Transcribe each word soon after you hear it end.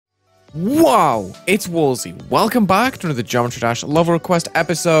Wow, it's Wulzy. Welcome back to another Geometry Dash Level Request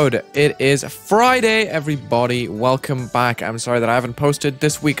episode. It is Friday, everybody. Welcome back. I'm sorry that I haven't posted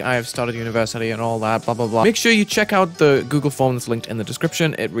this week. I have started university and all that, blah, blah, blah. Make sure you check out the Google form that's linked in the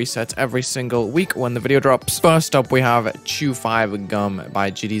description. It resets every single week when the video drops. First up, we have Chew 5 Gum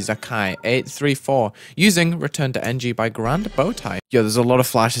by GD Zakai 834 using Return to NG by Grand Bowtie. Yo, there's a lot of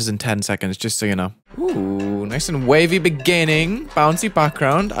flashes in 10 seconds, just so you know. Ooh, nice and wavy beginning. Bouncy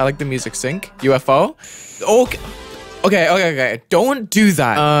background. I like the music sync. UFO. Okay. Don't do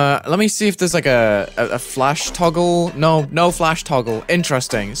that. Let me see if there's like a flash toggle. No flash toggle.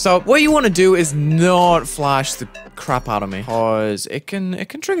 Interesting. So what you want to do is not flash the crap out of me, cause it can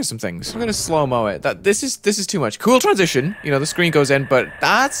trigger some things. I'm gonna slow-mo it. This is too much. Cool transition. You know, the screen goes in, but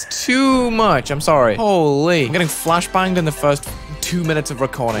that's too much. I'm sorry. Holy. I'm getting flashbanged in the first 2 minutes of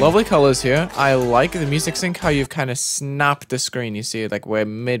recording. Lovely colors here. I like the music sync, how you've kind of snapped the screen. You see, like, we're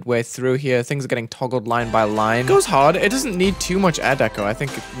midway through here. Things are getting toggled line by line. It goes hard. It doesn't need too much air deco. I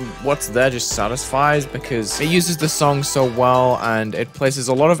think what's there just satisfies because it uses the song so well and it places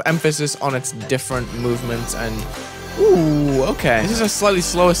a lot of emphasis on its different movements and... Ooh, okay. This is a slightly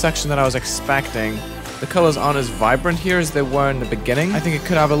slower section than I was expecting. The colors aren't as vibrant here as they were in the beginning. I think it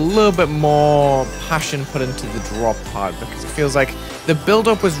could have a little bit more passion put into the drop part because it feels like the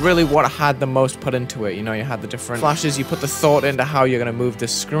build-up was really what had the most put into it. You know, you had the different flashes, you put the thought into how you're going to move the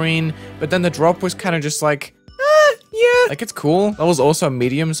screen, but then the drop was kind of just like, yeah. Like, it's cool. That was also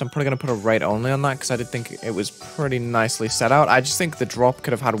medium, so I'm probably going to put a rate only on that because I did think it was pretty nicely set out. I just think the drop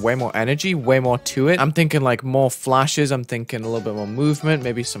could have had way more energy, way more to it. I'm thinking like more flashes. I'm thinking a little bit more movement,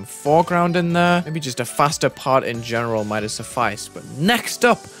 maybe some foreground in there. Maybe just a faster part in general might have sufficed. But next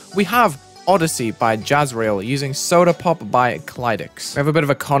up, we have Odyssey by Jazzrail using Soda Pop by Klydix. We have a bit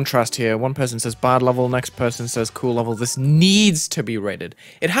of a contrast here. One person says bad level, next person says cool level. This needs to be rated.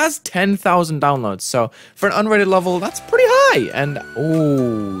 It has 10,000 downloads, so for an unrated level, that's pretty high. And,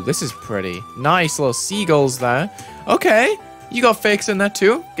 oh, this is pretty. Nice little seagulls there. Okay, you got fakes in there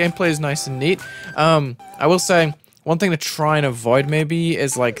too. Gameplay is nice and neat. I will say, one thing to try and avoid maybe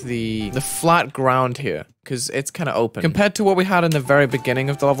is like the flat ground here, because it's kind of open. Compared to what we had in the very beginning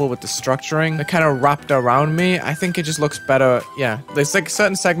of the level with the structuring, it kind of wrapped around me. I think it just looks better. Yeah, there's like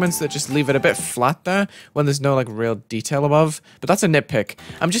certain segments that just leave it a bit flat there when there's no like real detail above, but that's a nitpick.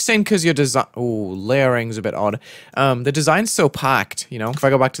 I'm just saying because your design, ooh, layering's a bit odd. The design's so packed, you know? If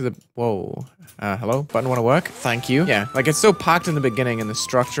I go back to the, whoa. Hello? Button want to work? Thank you. Yeah, like it's so packed in the beginning and the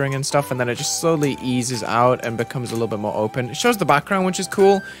structuring and stuff, and then it just slowly eases out and becomes a little bit more open. It shows the background, which is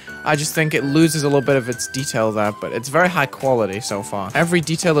cool. I just think it loses a little bit of its detail there, but it's very high quality so far. Every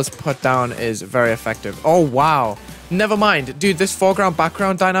detail that's put down is very effective. Oh, wow. Never mind. Dude, this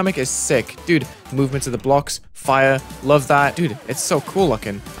foreground-background dynamic is sick. Dude, movements of the blocks, fire, love that. Dude, it's so cool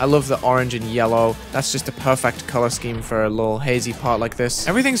looking. I love the orange and yellow. That's just a perfect color scheme for a little hazy part like this.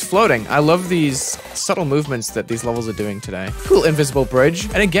 Everything's floating. I love these subtle movements that these levels are doing today. Cool invisible bridge.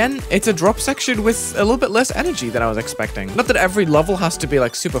 And again, it's a drop section with a little bit less energy than I was expecting. Not that every level has to be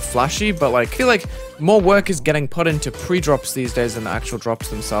like super flashy, but like I feel like more work is getting put into pre-drops these days than the actual drops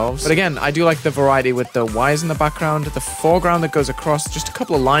themselves. But again, I do like the variety with the Ys in the background, the foreground that goes across just a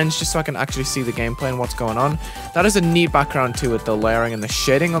couple of lines just so I can actually see the gameplay and what's going on. That is a neat background too with the layering and the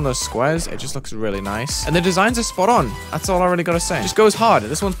shading on those squares. It just looks really nice. And the designs are spot on. That's all I really gotta say. It just goes hard.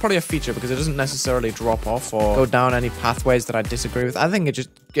 This one's probably a feature because it doesn't necessarily drop off or go down any pathways that I disagree with. I think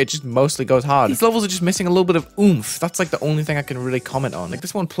it just mostly goes hard. These levels are just missing a little bit of oomph. That's like the only thing I can really comment on. Like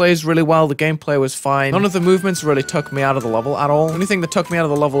this one plays really well. The gameplay was fine. None of the movements really took me out of the level at all. The only thing that took me out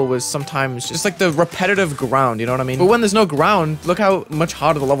of the level was sometimes just like the repetitive ground, you know what I mean? But when there's no ground, look how much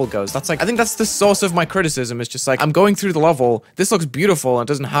harder the level goes. That's like, I think that's the source of my criticism. Is just like, I'm going through the level, this looks beautiful and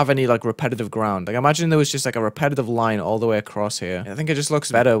doesn't have any like repetitive ground. Like imagine there was just like a repetitive line all the way across here. I think it just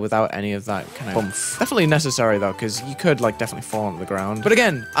looks better without any of that kind of oomph. Definitely necessary though, because you could like definitely fall onto the ground. But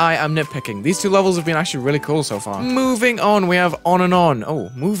again, I am nitpicking. These two levels have been actually really cool so far. Moving on, we have On and On.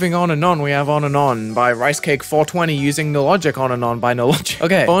 Oh, moving on and on, we have On and On by Rice Cake 420 using No Logic On and On by No Logic.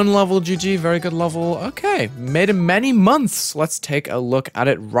 Okay, fun level, GG, very good level. Okay, made in many months. Let's take a look at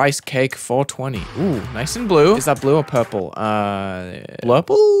it. Rice Cake 420. Ooh, nice and blue. Is that blue or purple?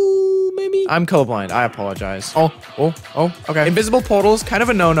 Purple, maybe? I'm colorblind. I apologize. Oh, okay. Invisible portals, kind of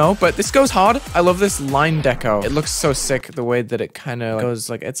a no-no, but this goes hard. I love this line deco. It looks so sick the way that it kind of goes,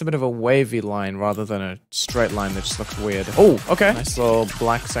 like, it's a bit of a wavy line rather than a straight line that just looks weird. Oh, okay. Nice little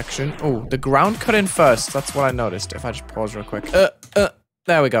black section. Oh, the ground cut in first. That's what I noticed. If I just pause real quick.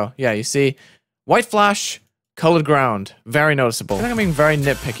 There we go. Yeah, you see, white flash, Colored ground. Very noticeable. I think I'm being very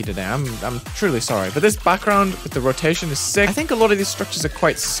nitpicky today. I'm truly sorry. But this background with the rotation is sick. I think a lot of these structures are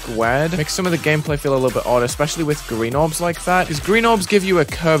quite squared. Makes some of the gameplay feel a little bit odd, especially with green orbs like that. Because green orbs give you a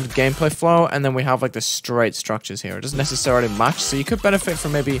curved gameplay flow, and then we have like the straight structures here. It doesn't necessarily match, so you could benefit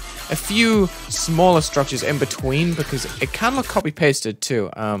from maybe a few smaller structures in between, because it can look copy-pasted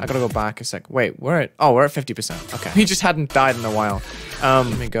too. I gotta go back a sec. Wait, we're at 50%. Okay. We just hadn't died in a while.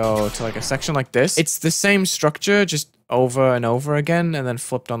 Let me go to like a section like this. It's the same structure, just over and over again, and then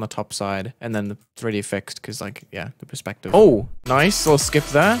flipped on the top side, and then the 3D fixed, because like, yeah, the perspective. Oh, nice little skip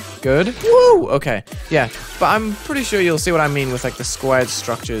there. Good. Woo! Okay, yeah, but I'm pretty sure you'll see what I mean with like the squared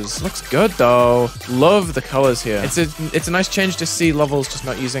structures. Looks good though. Love the colors here. It's a nice change to see levels just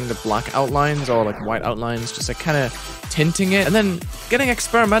not using the black outlines or like white outlines, just like kind of tinting it, and then getting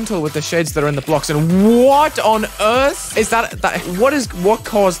experimental with the shades that are in the blocks. And what on earth is that? What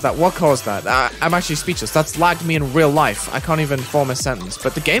caused that? I'm actually speechless. That's lagged me in real life. I can't even form a sentence,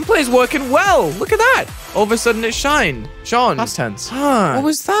 but the gameplay is working well. Look at that. All of a sudden it shined. Sean. Past tense. Huh. What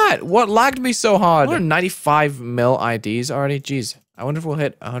was that? What lagged me so hard? 95 mil IDs already? Jeez. I wonder if we'll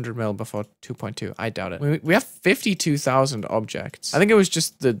hit 100 mil before 2.2. I doubt it. We have 52,000 objects. I think it was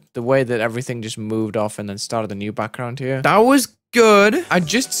just the way that everything just moved off and then started a new background here. That was good. I'd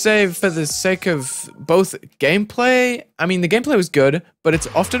just say, for the sake of both gameplay, I mean, the gameplay was good, but it's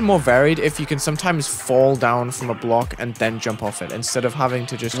often more varied if you can sometimes fall down from a block and then jump off it, instead of having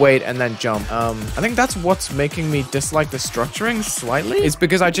to just wait and then jump. I think that's what's making me dislike the structuring slightly. It's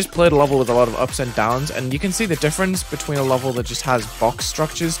because I just played a level with a lot of ups and downs, and you can see the difference between a level that just has box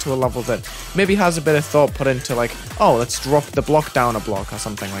structures to a level that maybe has a bit of thought put into like, oh, let's drop the block down a block or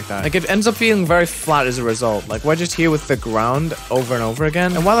something like that. Like, it ends up feeling very flat as a result. Like, we're just here with the ground over and over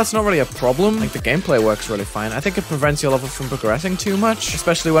again, and while that's not really a problem, like, the gameplay works really fine. I think it prevents your level from progressing too much,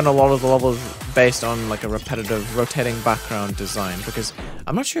 especially when a lot of the levels based on like a repetitive rotating background design, because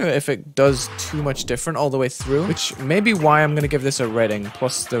I'm not sure if it does too much different all the way through, which may be why I'm gonna give this a rating,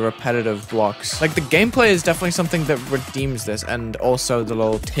 plus the repetitive blocks. Like, the gameplay is definitely something that redeems this, and also the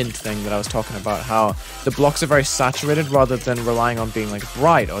little tint thing that I was talking about, how the blocks are very saturated rather than relying on being like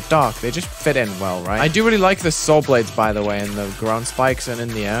bright or dark. They just fit in well, right? I do really like the saw blades, by the way, and the ground spikes and in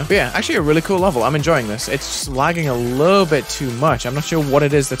the air. But yeah, actually a really cool level. I'm enjoying this. It's just lagging a little bit too much. I'm not sure what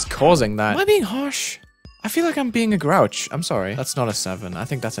it is that's causing that. Am I being harsh? I feel like I'm being a grouch. I'm sorry. That's not a 7. I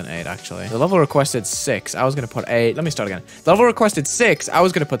think that's an 8, actually. The level requested 6. I was going to put 8. Let me start again. The level requested 6. I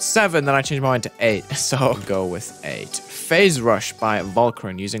was going to put 7. Then I changed my mind to 8. So I'll go with 8. Phase Rush by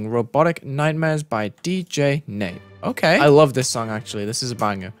Valkyrin using Robotic Nightmares by DJ Nate. Okay. I love this song, actually. This is a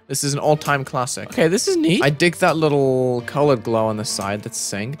banger. This is an all-time classic. Okay, this is neat. I dig that little colored glow on the side that's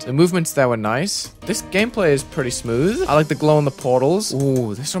synced. The movements there were nice. This gameplay is pretty smooth. I like the glow in the portals.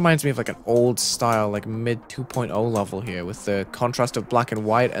 Ooh, this reminds me of like an old style, like mid 2.0 level here, with the contrast of black and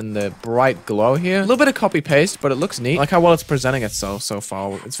white and the bright glow here. A little bit of copy-paste, but it looks neat. I like how well it's presenting itself so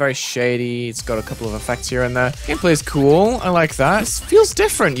far. It's very shady. It's got a couple of effects here and there. Gameplay is cool. I like that. This feels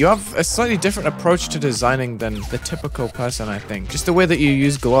different. You have a slightly different approach to designing than the typical person, I think. Just the way that you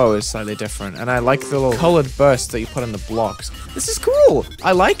use glow is slightly different, and I like the little colored bursts that you put in the blocks. This is cool.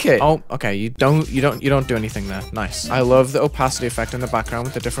 I like it. Oh, okay. You don't do anything there. Nice. I love the opacity effect in the background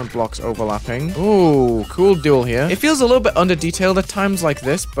with the different blocks overlapping. Ooh, cool duel here. It feels a little bit under detailed at times like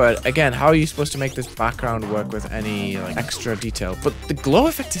this, but again, how are you supposed to make this background work with any like extra detail? But the glow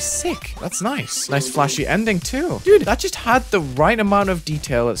effect is sick. That's nice. Nice flashy ending too. Dude, that just had the right amount of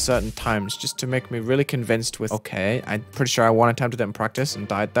detail at certain times just to make me really convinced with, okay, I'm pretty sure I one attempted it in practice and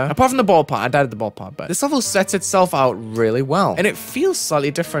died there. Apart from the ball part, I died at the ball part, but this level sets itself out really well, and it feels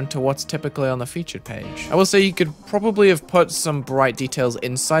slightly different to what's typically on the featured page. I will say you could probably have put some bright details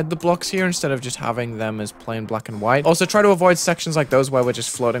inside the blocks here instead of just having them as plain black and white. Also, try to avoid sections like those where we're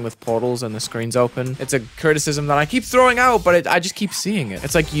just floating with portals and the screen's open. It's a criticism that I keep throwing out, but I just keep seeing it.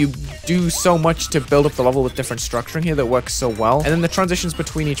 It's like you do so much to build up the level with different structuring here that works so well, and then the transitions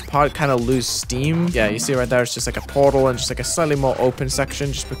between each part kind of lose steam. Yeah, you see right there, it's just like a portal and just like a slightly more open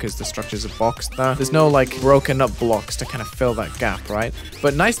section just because the structures are boxed there. There's no like broken up blocks to kind of fill that gap, right?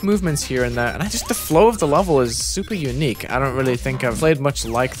 But nice movements here and there, and the flow of the level is super unique. I don't really think I've played much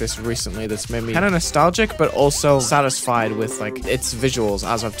like this recently that's made me kind of nostalgic, but also satisfied with like its visuals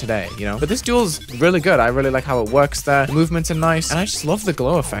as of today, you know? But this duel's really good. I really like how it works there. The movements are nice, and I just love the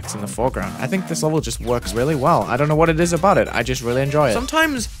glow effects in the foreground. I think this level just works really well. I don't know what it is about it. I just really enjoy it.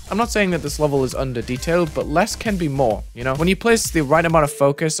 Sometimes I'm not saying that this level is under detailed, but less can be more, you know? When you place the right amount of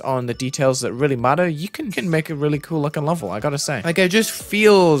focus on the details that really matter, you can make a really cool looking level, I gotta say. Like, it just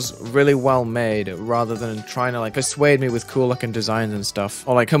feels really well made rather than trying to like persuade me with cool looking designs and stuff,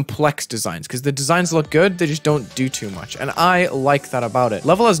 or like complex designs, because the designs look good, they just don't do too much, and I like that about it.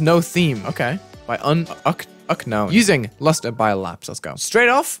 Level has no theme. Okay, by unknown. Using luster by lapse. Let's go. Straight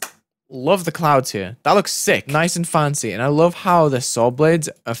off, love the clouds here. That looks sick, nice and fancy, and I love how the saw blades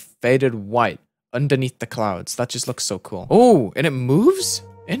are faded white underneath the clouds. That just looks so cool. Oh, and it moves?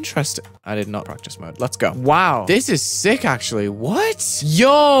 Interesting. I did not practice mode. Let's go. Wow. This is sick, actually. What?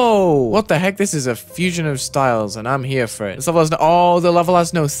 Yo! What the heck? This is a fusion of styles, and I'm here for it. This level has no... Oh, the level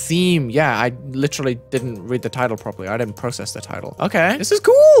has no theme. Yeah, I literally didn't read the title properly. I didn't process the title. Okay. This is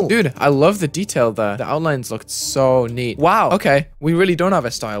cool. Dude, I love the detail there. The outlines looked so neat. Wow. Okay. We really don't have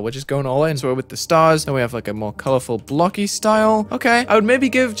a style. We're just going all in. So we're with the stars. Then we have like a more colorful, blocky style. Okay. I would maybe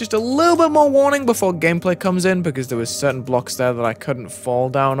give just a little bit more warning before gameplay comes in, because there was certain blocks there that I couldn't fall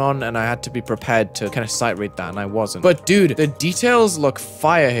down on, and I had to be prepared to kind of sight read that, and I wasn't. But dude, the details look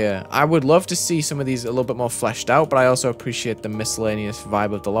fire here. I would love to see some of these a little bit more fleshed out, but I also appreciate the miscellaneous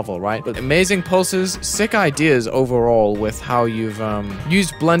vibe of the level, right? But amazing pulses, sick ideas overall with how you've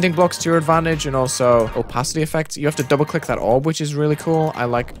used blending blocks to your advantage, and also opacity effects. You have to double click that orb, which is really cool. I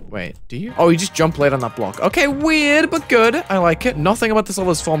like... Wait, do you? Oh, you just jump late on that block. Okay, weird, but good. I like it. Nothing about this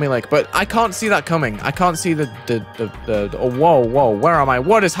level is formulaic, but I can't see that coming. I can't see the oh, whoa, where am I?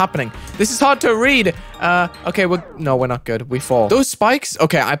 What is happening? This is hard to read. Okay, we're not good. We fall. Those spikes,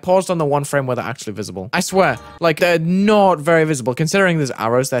 okay, I paused on the one frame where they're actually visible. I swear, like, they're not very visible, considering there's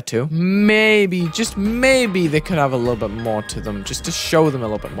arrows there too. Maybe, just maybe they could have a little bit more to them, just to show them a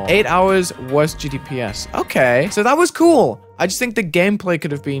little bit more. 8 hours, worst GDPS. Okay, so that was cool. I just think the gameplay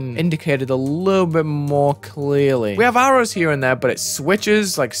could have been indicated a little bit more clearly. We have arrows here and there, but it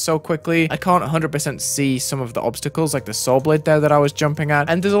switches like so quickly. I can't 100% see some of the obstacles, like the saw blade there that I was jumping at.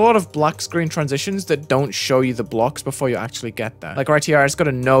 And there's a lot of black screen transitions that don't show you the blocks before you actually get there. Like right here, I just got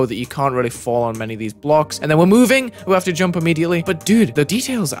to know that you can't really fall on many of these blocks. And then we're moving, we have to jump immediately. But dude, the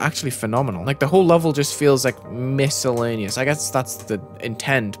details are actually phenomenal. Like the whole level just feels like miscellaneous. I guess that's the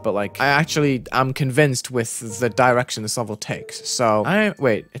intent, but like I actually am convinced with the direction this level takes. So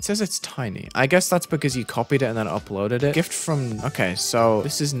wait, it says it's tiny. I guess that's because you copied it and then uploaded it. Gift from... Okay, so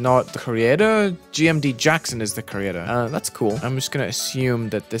this is not the creator. GMD Jackson is the creator. That's cool. I'm just gonna assume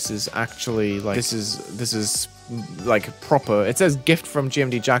that this is actually like this is like proper. It says gift from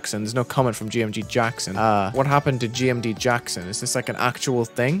GMD Jackson. There's no comment from GMD Jackson. What happened to GMD Jackson? Is this like an actual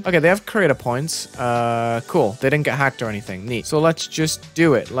thing? Okay, they have creator points. Cool. They didn't get hacked or anything. Neat. So let's just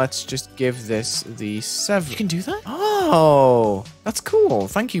do it. Let's just give this the 7. You can do that? Oh, that's cool.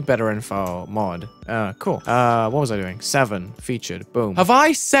 Thank you, Better Info mod. Cool. What was I doing? 7 featured. Boom. Have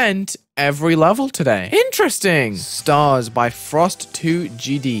I sent every level today? Interesting. Stars by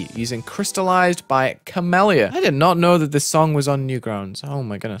Frost2GD using Crystallized by Camellia. I did not know that this song was on Newgrounds. Oh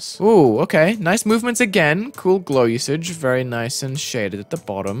my goodness. Ooh, okay. Nice movements again. Cool glow usage. Very nice and shaded at the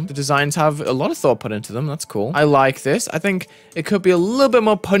bottom. The designs have a lot of thought put into them. That's cool. I like this. I think it could be a little bit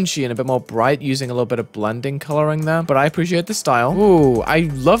more punchy and a bit more bright using a little bit of blending coloring there, but I appreciate the style. Ooh, I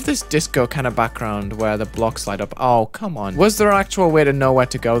love this disco kind of background where the blocks light up. Oh, come on. Was there an actual way to know where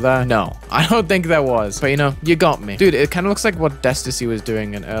to go there? No, I don't think there was, but you know, you got me. Dude, it kind of looks like what Desticy was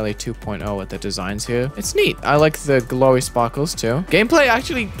doing in early 2.0 with the designs here. It's neat. I like the glowy sparkles too. Gameplay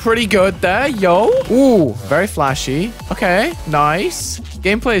actually pretty good there, yo. Ooh, very flashy. Okay, nice.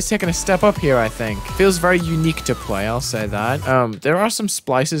 Gameplay is taking a step up here, I think. Feels very unique to play, I'll say that. There are some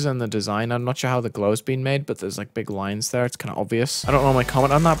splices in the design. I'm not sure how the glow's been made, but there's like big lines there. It's kind of obvious. I don't normally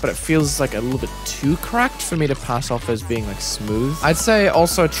comment on that, but it feels like a little bit too cracked for me to pass off as being like smooth. I'd say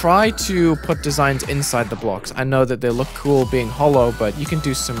also try to put designs inside the blocks. I know that they look cool being hollow, but you can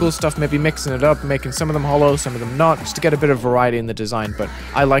do some cool stuff, maybe mixing it up, making some of them hollow, some of them not, just to get a bit of variety in the design. But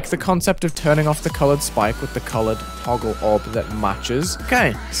I like the concept of turning off the colored spike with the colored toggle orb that matches.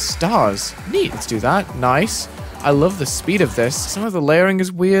 Okay, stars. Neat. Let's do that. Nice. I love the speed of this. Some of the layering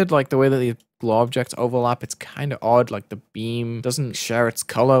is weird, like the way that the glow objects overlap. It's kind of odd, like the beam doesn't share its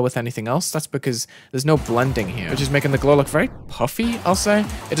color with anything else. That's because there's no blending here, which is making the glow look very puffy, I'll say.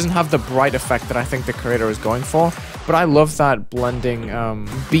 It doesn't have the bright effect that I think the creator is going for, but I love that blending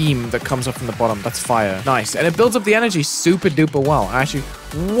beam that comes up from the bottom. That's fire. Nice. And it builds up the energy super duper well. Actually,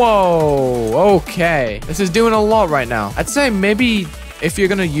 whoa, okay. This is doing a lot right now. I'd say maybe if you're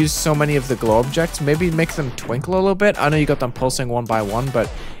gonna use so many of the glow objects, maybe make them twinkle a little bit. I know you got them pulsing one by one,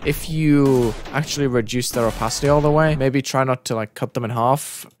 but if you actually reduce their opacity all the way. Maybe try not to like cut them in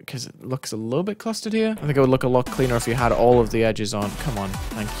half because it looks a little bit clustered here. I think it would look a lot cleaner if you had all of the edges on. Come on.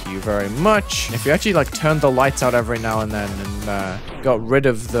 Thank you very much. If you actually like turned the lights out every now and then and got rid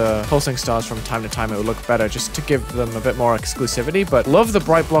of the pulsing stars from time to time, it would look better just to give them a bit more exclusivity. But love the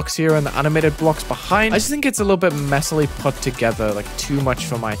bright blocks here and the animated blocks behind. I just think it's a little bit messily put together, like too much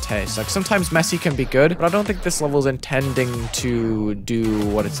for my taste. Like sometimes messy can be good, but I don't think this level's intending to do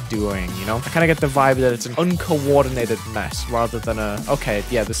what it's doing, you know? I kind of get the vibe that it's an uncoordinated mess rather than a, okay,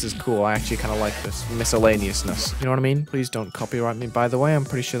 yeah, this is cool. I actually kind of like this miscellaneousness. You know what I mean? Please don't copyright me, by the way. I'm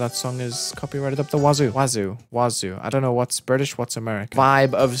pretty sure that song is copyrighted up the wazoo. Wazoo. I don't know what's British, what's American.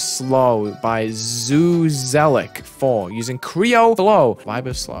 Vibe of Slow by Zuzelic 4 using Creo Flow. Vibe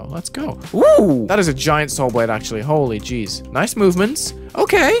of Slow. Let's go. Ooh, that is a giant soul blade, actually. Holy jeez. Nice movements.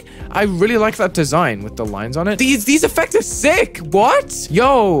 Okay, I really like that design with the lines on it. These effects are sick. What?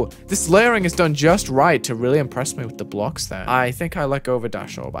 Yo, this layering is done just right to really impress me with the blocks there. I think I let go of a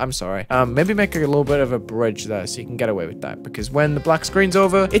dash orb. I'm sorry. Maybe make a little bit of a bridge there so you can get away with that, because when the black screen's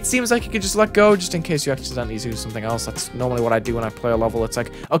over, it seems like you could just let go just in case you accidentally do something else. That's normally what I do when I play a level. It's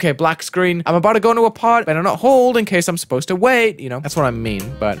like, okay, black screen. I'm about to go into a part, better not hold in case I'm supposed to wait. You know, that's what I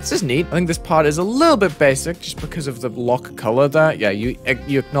mean. But this is neat. I think this part is a little bit basic just because of the block color there. Yeah, you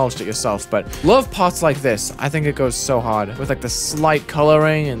acknowledged it yourself, but love parts like this. I think it goes so hard with like the slight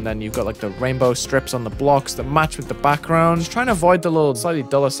coloring, and then you've got like the rainbow strips on the blocks that match with the background. Just trying to avoid the little slightly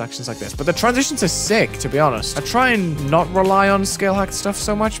duller sections like this, but the transitions are sick, to be honest. I try and not rely on scale hack stuff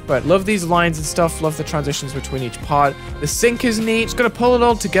so much, but love these lines and stuff. Love the transitions between each part. The sync is neat. Just gotta pull it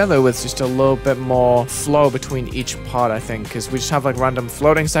all together with just a little bit more flow between each part, I think, because we just have like random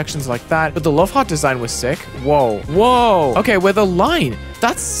floating sections like that. But the love heart design was sick. Whoa. Okay, with a line.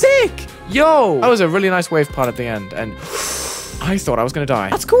 That's sick! Yo! That was a really nice wave part at the end, and I thought I was gonna die.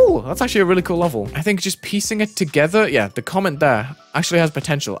 That's cool. That's actually a really cool level. I think just piecing it together, yeah, the comment there actually has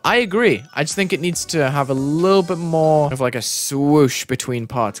potential. I agree. I just think it needs to have a little bit more of like a swoosh between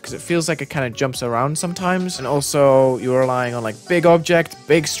parts, because it feels like it kind of jumps around sometimes. And also you're relying on like big object,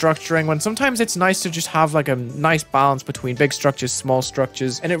 big structuring, when sometimes it's nice to just have like a nice balance between big structures, small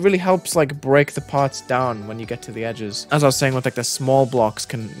structures, and it really helps like break the parts down when you get to the edges. As I was saying, with like the small blocks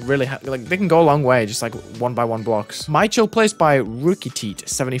can really like they can go a long way, just like one by one blocks. My Chill Place by Rookieteet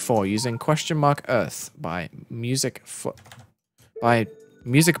 74 using Earth by Music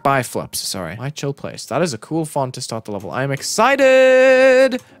by Flips, sorry. My Chill Place. That is a cool font to start the level. I am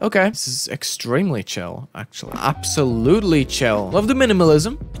excited! Okay. This is extremely chill, actually. Absolutely chill. Love the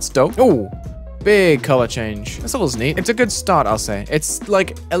minimalism. It's dope. Oh! Big color change. This level's neat. It's a good start, I'll say. It's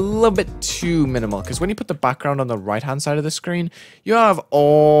like a little bit too minimal, because when you put the background on the right-hand side of the screen, you have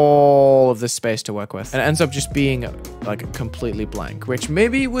all of this space to work with. And it ends up just being like completely blank, which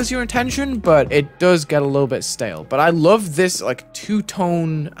maybe was your intention, but it does get a little bit stale. But I love this like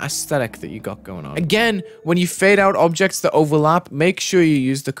two-tone aesthetic that you got going on. Again, when you fade out objects that overlap, make sure you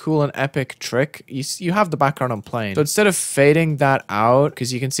use the cool and epic trick. You have the background on plane. So instead of fading that out,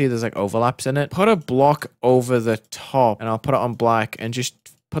 because you can see there's like overlaps in it, put a block over the top, and I'll put it on black and just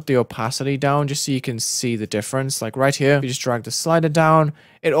put the opacity down just so you can see the difference. Like right here, you just drag the slider down,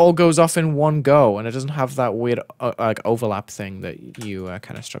 it all goes off in one go, and it doesn't have that weird like overlap thing that you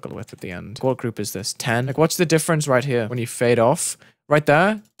kind of struggled with at the end. What group is this? 10? Like what's the difference right here when you fade off? Right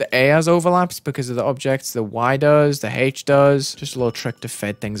there, the A has overlaps because of the objects, the Y does, the H does. Just a little trick to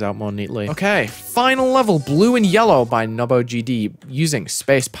fade things out more neatly. Okay, final level, Blue and Yellow by NoboGD using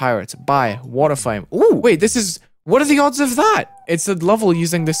Space Pirates by Waterflame. Ooh, wait, this is... What are the odds of that? It's a level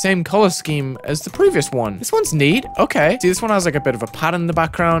using the same color scheme as the previous one. This one's neat. Okay. See, this one has like a bit of a pattern in the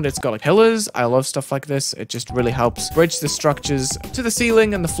background. It's got like pillars. I love stuff like this. It just really helps bridge the structures to the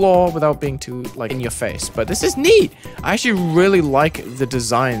ceiling and the floor without being too like in your face. But this is neat. I actually really like the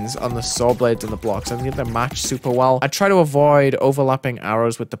designs on the saw blades and the blocks. I think they match super well. I try to avoid overlapping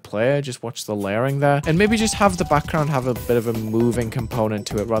arrows with the player. Just watch the layering there. And maybe just have the background have a bit of a moving component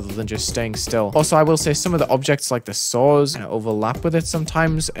to it rather than just staying still. Also, I will say some of the objects like the saws overlap with it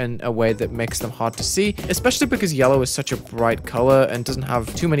sometimes in a way that makes them hard to see, especially because yellow is such a bright color and doesn't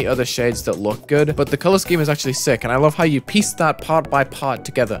have too many other shades that look good. But the color scheme is actually sick, and I love how you piece that part by part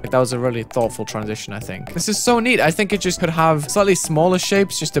together. Like, that was a really thoughtful transition, I think. This is so neat. I think it just could have slightly smaller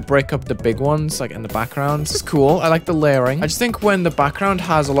shapes just to break up the big ones, like in the background. This is cool. I like the layering. I just think when the background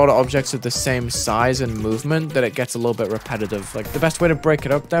has a lot of objects of the same size and movement, that it gets a little bit repetitive. Like the best way to break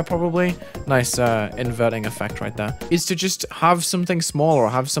it up there, probably, nice inverting effect right there, is to just have something smaller or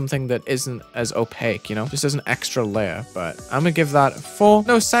have something that isn't as opaque, you know, just as an extra layer. But I'm gonna give that 4.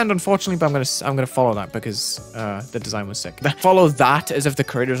 No sand, unfortunately, but I'm gonna follow that because the design was sick. Follow that as if the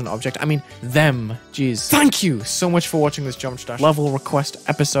creator is an object. I mean, them. Jeez. Thank you so much for watching this Geometry Dash level request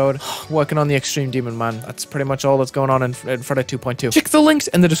episode. Working on the Extreme Demon Man. That's pretty much all that's going on in Friday 2.2. Check the links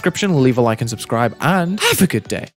in the description, leave a like and subscribe, and have a good day.